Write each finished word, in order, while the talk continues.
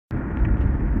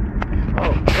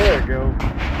Oh, there we go.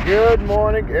 Good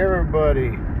morning, everybody.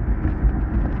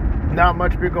 Not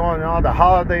much been going on. The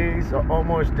holidays are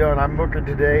almost done. I'm working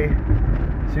today.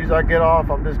 As soon as I get off,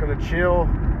 I'm just going to chill.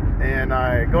 And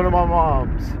I go to my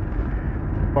mom's.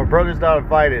 My brother's not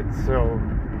invited, so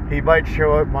he might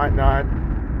show up, might not.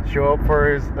 Show up for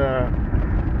his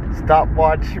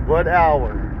stopwatch 1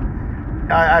 hour.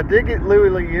 I think it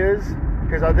literally is,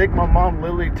 because I think my mom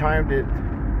literally timed it.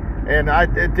 And I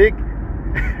think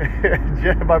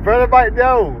my brother might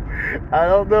know. I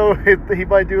don't know if he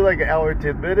might do like an hour,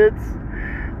 10 minutes,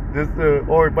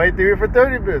 or he might do it for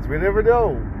 30 minutes. We never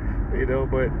know,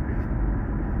 But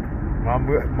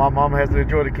my mom has to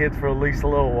enjoy the kids for at least a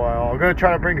little while. I'm gonna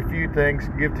try to bring a few things,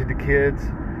 give to the kids.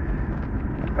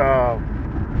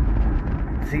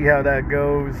 See how that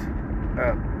goes.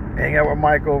 Hang out with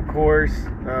Michael, of course.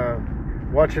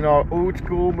 Watching all old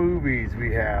school movies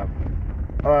we have.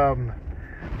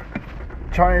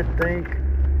 Trying to think,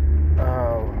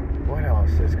 what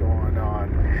else is going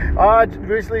on? I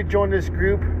recently joined this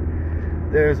group.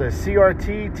 There's a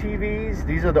CRT TVs.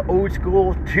 These are the old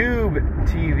school tube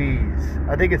TVs.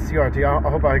 I think it's CRT. I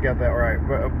hope I got that right.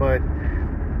 But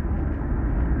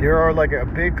there are like a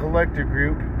big collector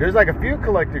group. There's like a few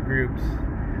collector groups.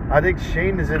 I think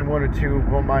Shane is in one or two of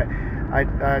them. I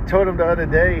told him the other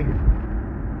day,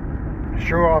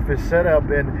 show off his setup,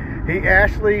 and he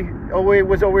actually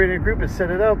was over in a group and set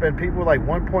it up, and people like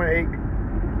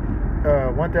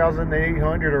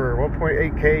 1,800 or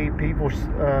 1.8K people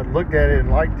looked at it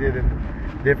and liked it, and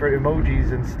different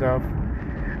emojis and stuff.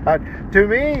 To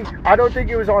me, I don't think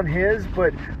it was on his,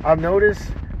 but I've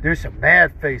noticed there's some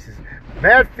mad faces.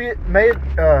 There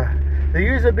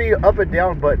used to be up and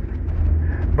down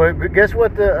button, but guess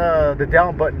what the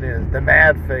down button is? The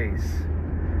mad face.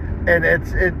 And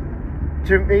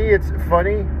to me, it's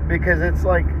funny because it's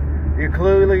like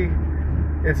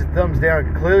it's a thumbs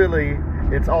down. Clearly,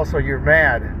 it's also you're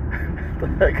mad.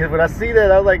 Because when I see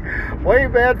that, I'm like, what are you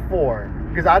mad for?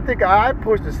 Because I think I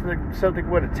pushed something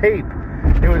with a tape.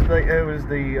 It was the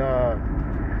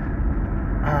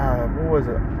what was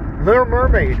it? Little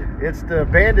Mermaid. It's the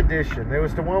band edition. It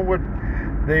was the one where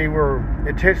they were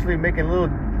intentionally making little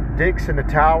dicks in the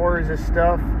towers and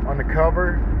stuff on the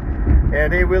cover.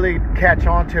 And they really catch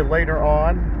on to it later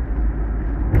on.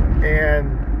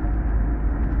 And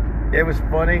it was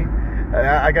funny.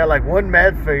 I got like one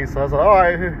mad face. I was like,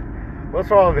 alright, what's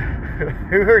wrong?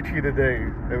 Who hurt you today?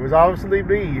 It was obviously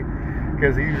me.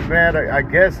 Because he was mad. I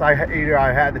guess either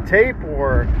I had the tape,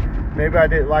 or maybe I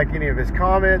didn't like any of his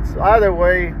comments. Either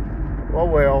way, oh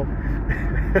well.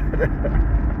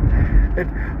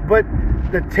 But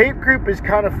the tape group is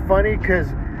kind of funny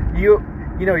because you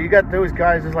got those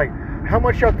guys that's like, how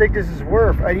much y'all think this is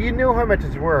worth? And you know how much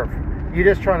it's worth. You're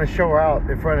just trying to show out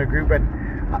in front of a group. And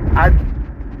I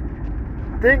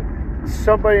think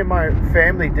somebody in my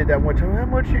family did that one time. How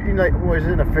much was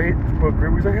in a Facebook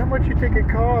group? He was like, how much you think it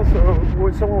costs? Or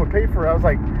what someone would pay for it? I was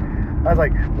like,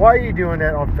 why are you doing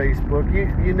that on Facebook?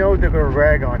 You know they're gonna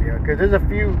rag on you, because there's a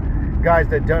few guys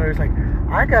that done it. It's like,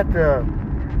 I got the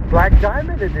Black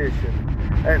Diamond edition,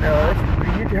 and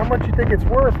how much you think it's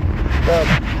worth? The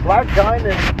Black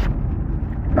Diamond,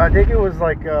 I think it was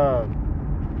like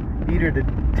either the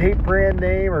tape brand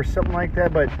name or something like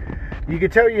that, but you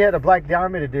could tell you had a Black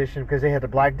Diamond edition because they had the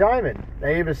Black Diamond.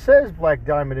 It even says Black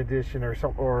Diamond edition or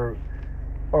something, or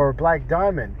Black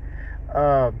Diamond.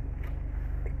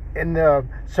 And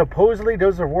supposedly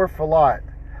those are worth a lot.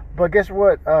 But guess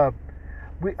what? I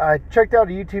checked out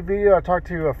a YouTube video. I talked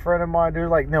to a friend of mine. They're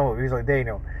like, no. He's like,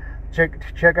 Daniel,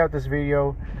 check out this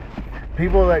video.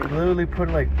 People like literally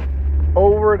putting like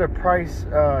over the price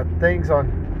things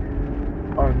on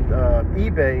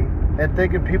eBay and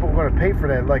thinking people are going to pay for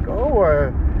that. Like,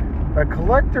 a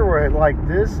collector would like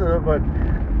this, but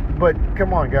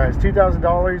come on, guys,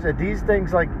 $2,000 and these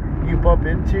things like you bump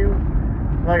into.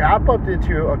 Like, I bumped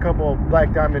into a couple of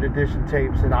Black Diamond edition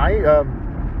tapes, and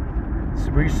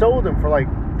we sold them for like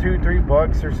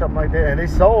 $2-3 or something like that, and they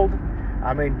sold.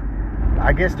 I mean,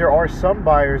 I guess there are some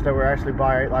buyers that will actually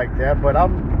buy it like that, but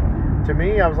to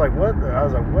me, I was like, what? I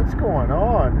was like, what's going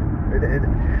on?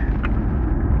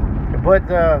 But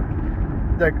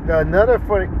another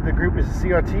funny, the group is the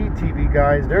CRT TV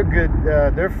guys. They're good.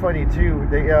 They're funny too.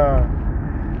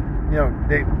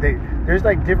 There's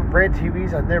like different brand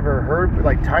TVs I've never heard, but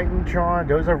like Titantron.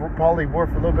 Those are probably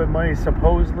worth a little bit of money,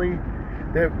 supposedly.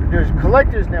 There's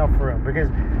collectors now for them,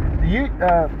 because you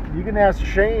can ask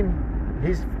Shane.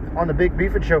 He's on the Big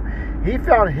Beefin' Show. He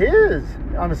found his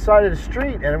on the side of the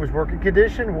street, and it was working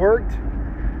condition. Worked.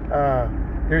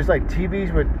 There's like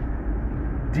TVs with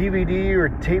DVD or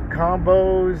tape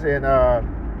combos, and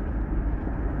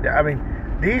I mean,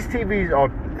 these TVs are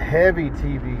heavy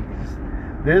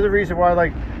TVs. There's a reason why,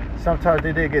 like, sometimes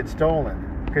they did get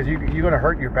stolen, because you're gonna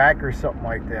hurt your back or something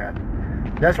like that.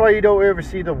 That's why you don't ever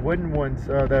see the wooden ones.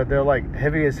 They're like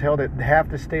heavy as hell that have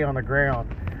to stay on the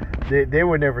ground. They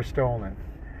were never stolen.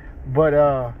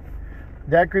 But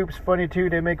that group's funny too.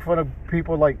 They make fun of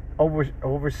people like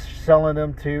overselling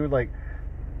them too. Like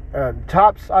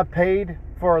tops I paid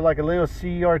for like a little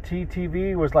CRT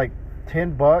TV was like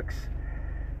 $10,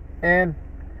 and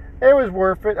it was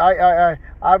worth it. I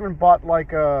haven't bought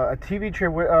like a TV tray.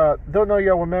 Don't know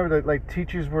y'all remember that like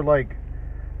teachers were like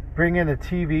bringing a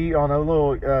TV on a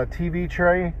little TV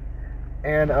tray,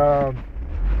 and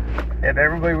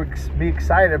everybody would be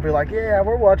excited and be like, yeah,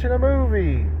 we're watching a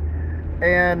movie,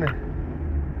 and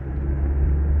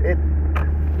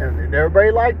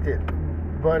everybody liked it.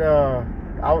 But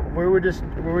we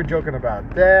were joking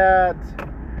about that.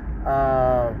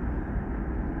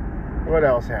 What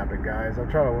else happened, guys? I'm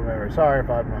trying to remember. Sorry if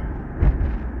I'm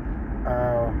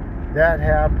that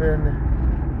happened.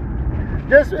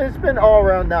 It's been all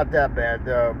around not that bad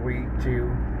week too.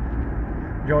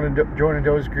 Joining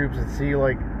those groups and see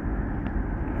like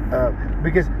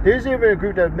because there's even a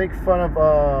group that make fun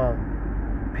of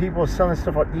people selling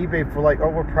stuff on eBay for like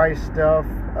overpriced stuff.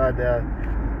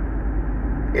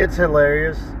 It's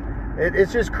hilarious.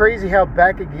 It's just crazy how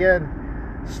back again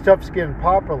stuff's getting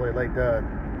popular, like the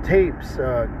tapes,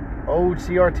 old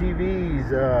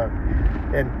CRTVs,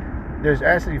 and there's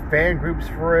actually fan groups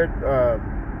for it.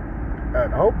 A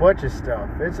whole bunch of stuff.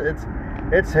 It's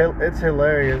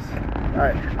hilarious.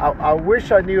 I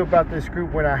wish I knew about this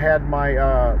group when I had my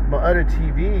other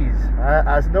TVs.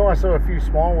 I know I saw a few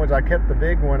small ones. I kept the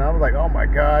big one. I was like, oh my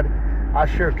god, I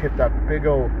sure kept that big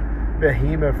old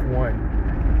behemoth one.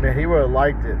 Man, he would have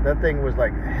liked it. That thing was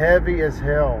like heavy as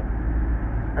hell.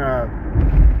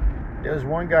 There was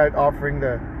one guy offering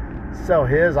to sell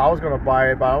his. I was gonna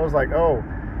buy it, but I was like, oh,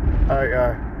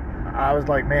 I was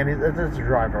like, man, it's a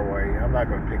drive away. I'm not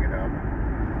going to pick it up.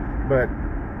 But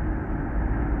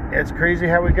it's crazy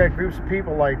how we got groups of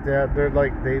people like that. They're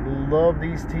like, they love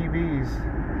these TVs.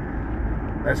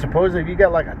 And supposedly if you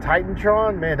got like a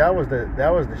Titantron, man, that was the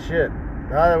shit.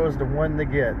 That was the one to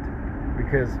get,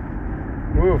 because,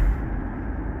 oof,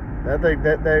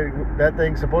 that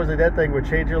thing supposedly that thing would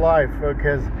change your life,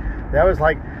 because that was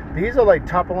like, these are like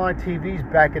top of line TVs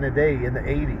back in the day in the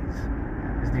 80s.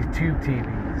 It's these tube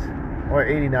TVs. Or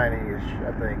 89-ish,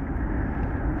 I think.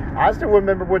 I still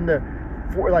remember when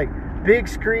big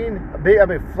screen,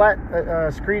 flat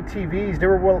screen TVs, they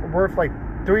were worth like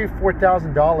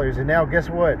 $3,000-$4,000, and now guess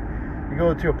what? You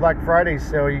go to a Black Friday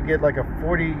sale, you get like a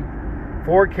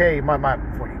 4K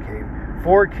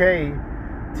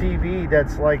TV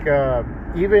that's like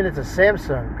even it's a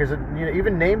Samsung, because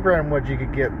even name brand ones you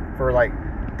could get for like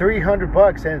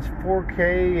 $300, and it's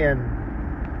 4K and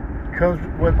comes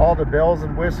with all the bells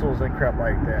and whistles and crap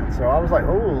like that. So I was like,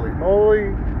 holy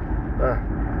moly.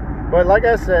 But like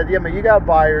I said, yeah, man, you got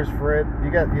buyers for it.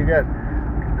 You got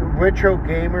retro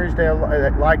gamers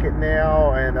that like it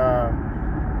now, and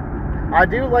I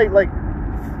do like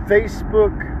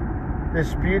Facebook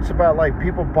disputes about like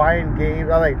people buying games.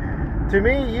 To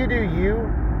me, you do you.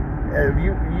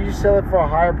 You sell it for a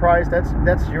higher price.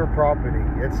 That's your property.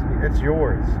 It's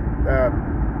yours.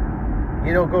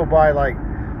 You don't go buy like,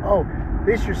 oh,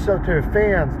 this should sell to the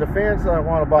fans that I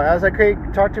want to buy. I was like, hey,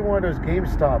 talk to one of those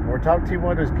GameStop or talk to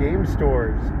one of those game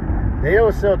stores. They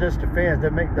don't sell just to fans. They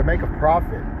make a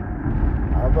profit.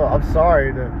 I'm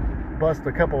sorry to bust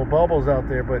a couple of bubbles out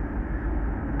there, but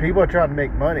people are trying to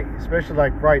make money, especially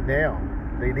like right now.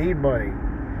 They need money.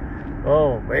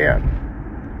 Oh man.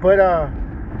 But a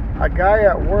guy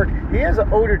at work, he has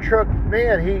an older truck.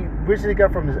 Man, he recently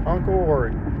got from his uncle or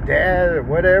dad or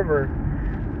whatever,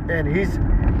 and he's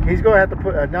gonna have to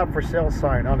put a not for sale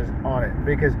sign on it,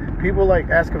 because people like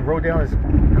ask him to roll down his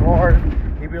car.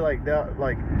 He'd be like that,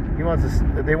 like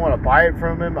they want to buy it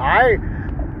from him. I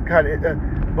kind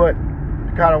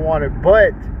of want it,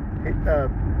 but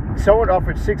someone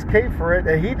offered $6,000 for it,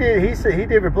 and he said he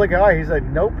did with a blink eye. He's like,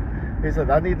 nope. He said,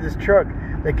 I need this truck.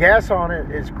 The gas on it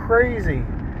is crazy.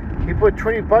 He put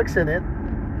 $20 in it.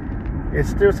 It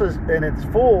still says, and it's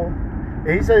full. And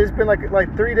he said it's been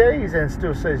like 3 days and it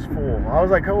still says full. I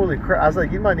was like, holy crap. I was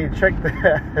like, you might need to check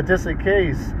that just in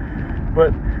case.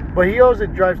 But he also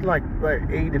drives like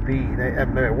A to B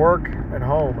at work and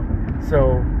home.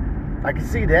 So I can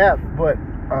see that, but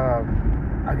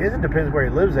I guess it depends where he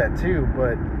lives at too.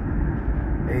 But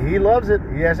he loves it.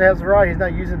 He has a ride. He's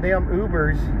not using damn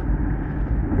Ubers,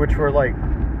 which were like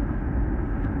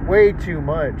way too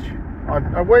much.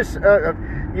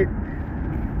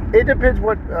 It depends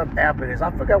what app it is.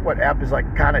 I forgot what app is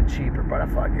like kind of cheaper, but I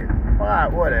fuck it.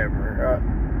 Whatever.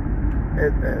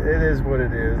 It is what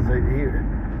it is.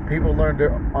 People learn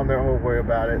on their own way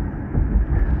about it.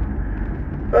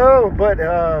 Oh, but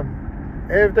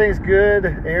everything's good.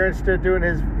 Aaron's still doing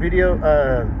his video,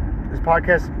 his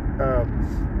podcast.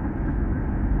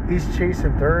 East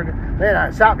Chasing Third.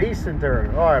 Man, Southeastern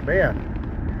Third. All right, man.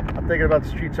 I'm thinking about the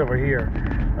streets over here.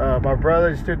 My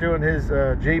brother's still doing his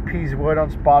JP's Wood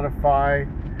on Spotify.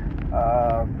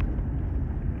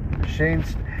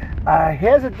 Shane's. He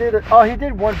hasn't did it. Oh, he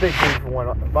did one big thing for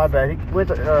one. My bad. He went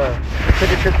to, took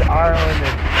a trip to Ireland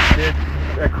and did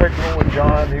a quick one with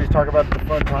John. He was talking about the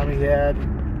fun time he had.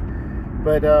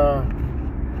 But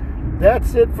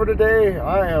that's it for today.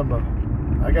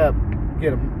 I got to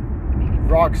get a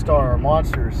rock star or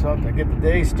monster or something. Get the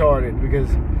day started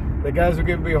because the guys were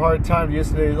giving me a hard time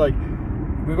yesterday. Like,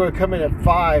 we're going to come in at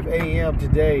 5 a.m.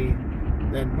 today.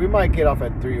 And we might get off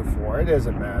at 3 or 4. It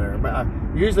doesn't matter.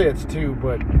 Usually it's 2,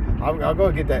 but I'm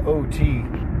going to get that OT.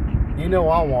 You know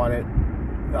I want it.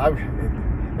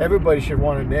 Everybody should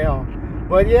want it now.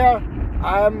 But yeah,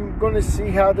 I'm going to see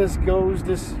how this goes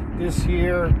this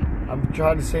year. I'm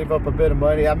trying to save up a bit of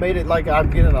money. I made it like I'm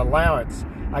getting an allowance.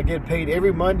 I get paid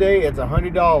every Monday. It's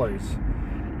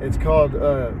 $100. It's called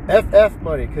FF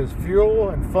money because fuel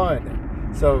and fun.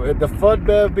 So the fun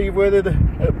better be with it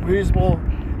a reasonable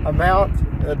amount.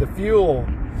 The fuel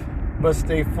must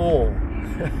stay full,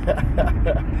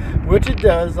 which it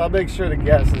does. I'll make sure the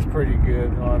gas is pretty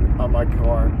good on my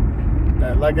car.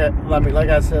 Like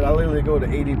I said, I literally go to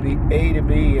A to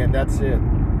B, and that's it.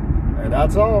 And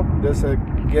that's all. Just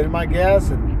getting my gas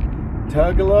and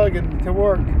tug-a-lugging to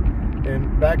work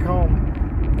and back home.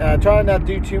 Trying not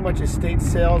to do too much estate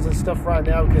sales and stuff right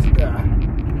now because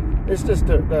it's just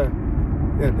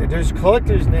there's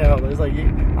collectors now. There's like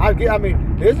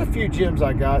there's a few gyms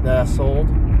I got that I sold,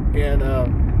 and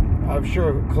I'm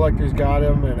sure collectors got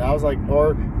them, and I was like,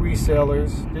 or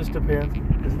resellers. Just depends.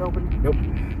 Is it open? Nope.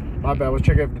 My bad. I was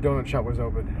checking if the donut shop was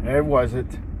open. It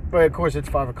wasn't. But of course it's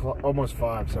 5 o'clock, almost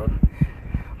 5. So,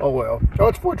 oh well. Oh,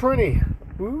 it's 4:20.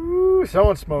 Ooh,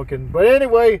 someone's smoking. But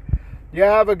anyway, you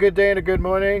have a good day and a good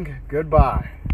morning. Goodbye.